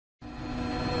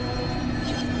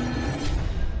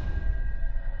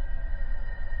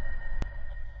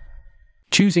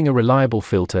Choosing a reliable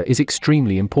filter is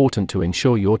extremely important to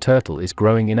ensure your turtle is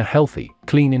growing in a healthy,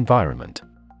 clean environment.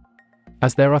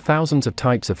 As there are thousands of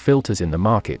types of filters in the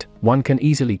market, one can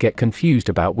easily get confused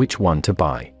about which one to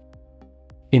buy.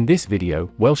 In this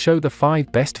video, we'll show the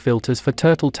 5 best filters for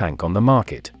turtle tank on the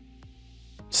market.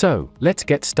 So, let's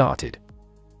get started.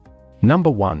 Number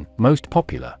 1, most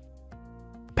popular.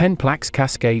 Penn-Plax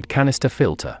Cascade Canister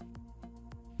Filter.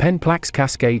 Penn-Plax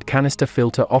Cascade Canister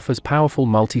Filter offers powerful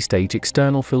multi-stage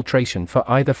external filtration for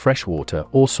either freshwater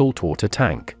or saltwater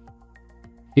tank.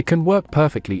 It can work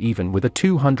perfectly even with a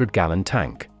 200-gallon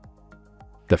tank.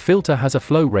 The filter has a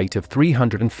flow rate of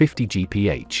 350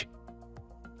 GPH.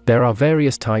 There are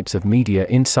various types of media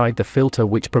inside the filter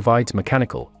which provides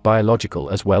mechanical,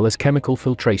 biological as well as chemical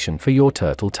filtration for your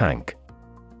turtle tank.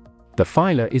 The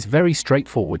filer is very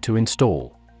straightforward to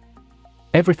install.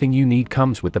 Everything you need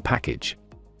comes with the package.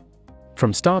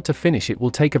 From start to finish it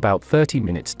will take about 30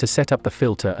 minutes to set up the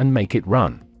filter and make it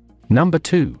run. Number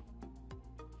 2.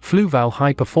 Fluval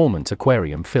High Performance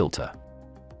Aquarium Filter.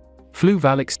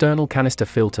 Fluval External Canister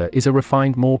Filter is a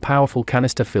refined, more powerful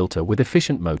canister filter with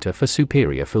efficient motor for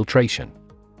superior filtration.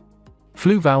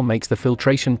 Fluval makes the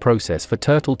filtration process for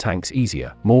turtle tanks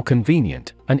easier, more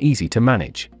convenient, and easy to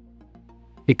manage.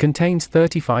 It contains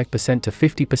 35% to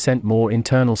 50% more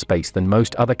internal space than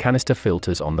most other canister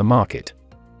filters on the market.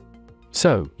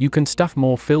 So, you can stuff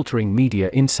more filtering media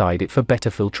inside it for better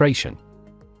filtration.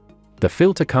 The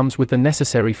filter comes with the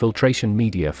necessary filtration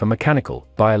media for mechanical,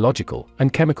 biological,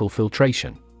 and chemical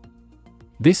filtration.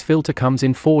 This filter comes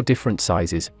in 4 different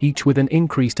sizes, each with an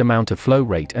increased amount of flow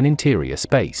rate and interior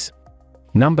space.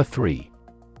 Number 3.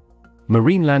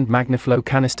 Marineland Magniflow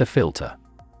Canister Filter.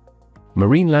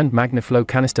 Marineland Magniflow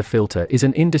Canister Filter is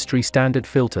an industry-standard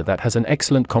filter that has an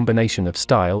excellent combination of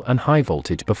style and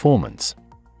high-voltage performance.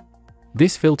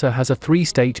 This filter has a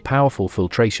 3-stage powerful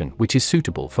filtration which is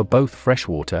suitable for both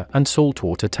freshwater and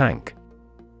saltwater tank.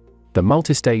 The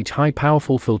multi-stage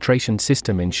high-powerful filtration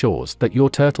system ensures that your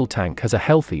turtle tank has a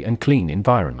healthy and clean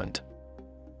environment.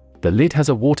 The lid has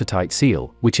a watertight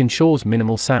seal, which ensures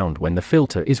minimal sound when the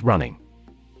filter is running.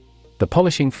 The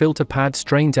polishing filter pad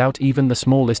strains out even the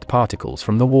smallest particles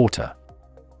from the water.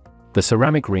 The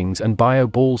ceramic rings and bio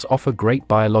balls offer great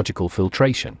biological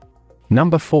filtration.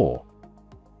 Number 4.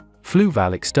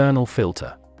 Fluval External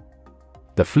Filter.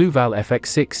 The Fluval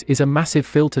FX6 is a massive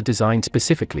filter designed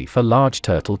specifically for large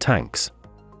turtle tanks.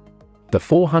 The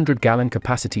 400-gallon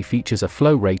capacity features a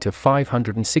flow rate of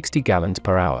 560 gallons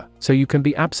per hour, so you can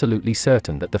be absolutely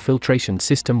certain that the filtration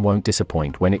system won't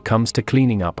disappoint when it comes to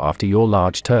cleaning up after your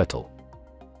large turtle.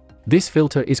 This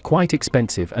filter is quite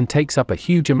expensive and takes up a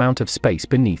huge amount of space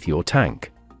beneath your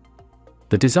tank.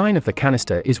 The design of the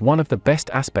canister is one of the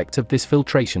best aspects of this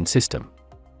filtration system.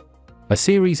 A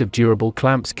series of durable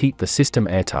clamps keep the system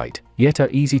airtight, yet are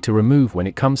easy to remove when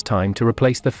it comes time to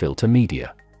replace the filter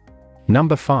media.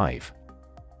 Number 5.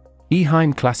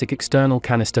 EHEIM Classic External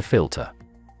Canister Filter.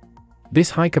 This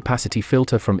high-capacity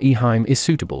filter from EHEIM is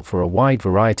suitable for a wide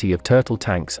variety of turtle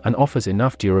tanks and offers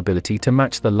enough durability to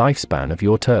match the lifespan of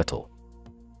your turtle.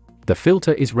 The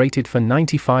filter is rated for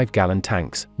 95-gallon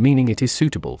tanks, meaning it is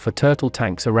suitable for turtle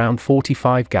tanks around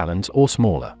 45 gallons or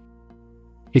smaller.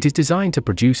 It is designed to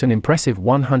produce an impressive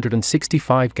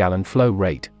 165-gallon flow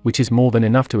rate, which is more than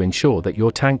enough to ensure that your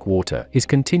tank water is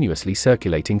continuously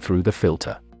circulating through the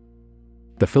filter.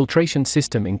 The filtration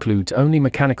system includes only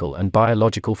mechanical and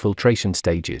biological filtration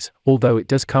stages, although it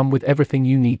does come with everything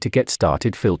you need to get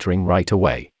started filtering right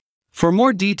away. For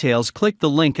more details, click the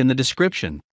link in the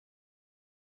description.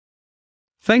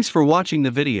 Thanks for watching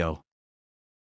the video.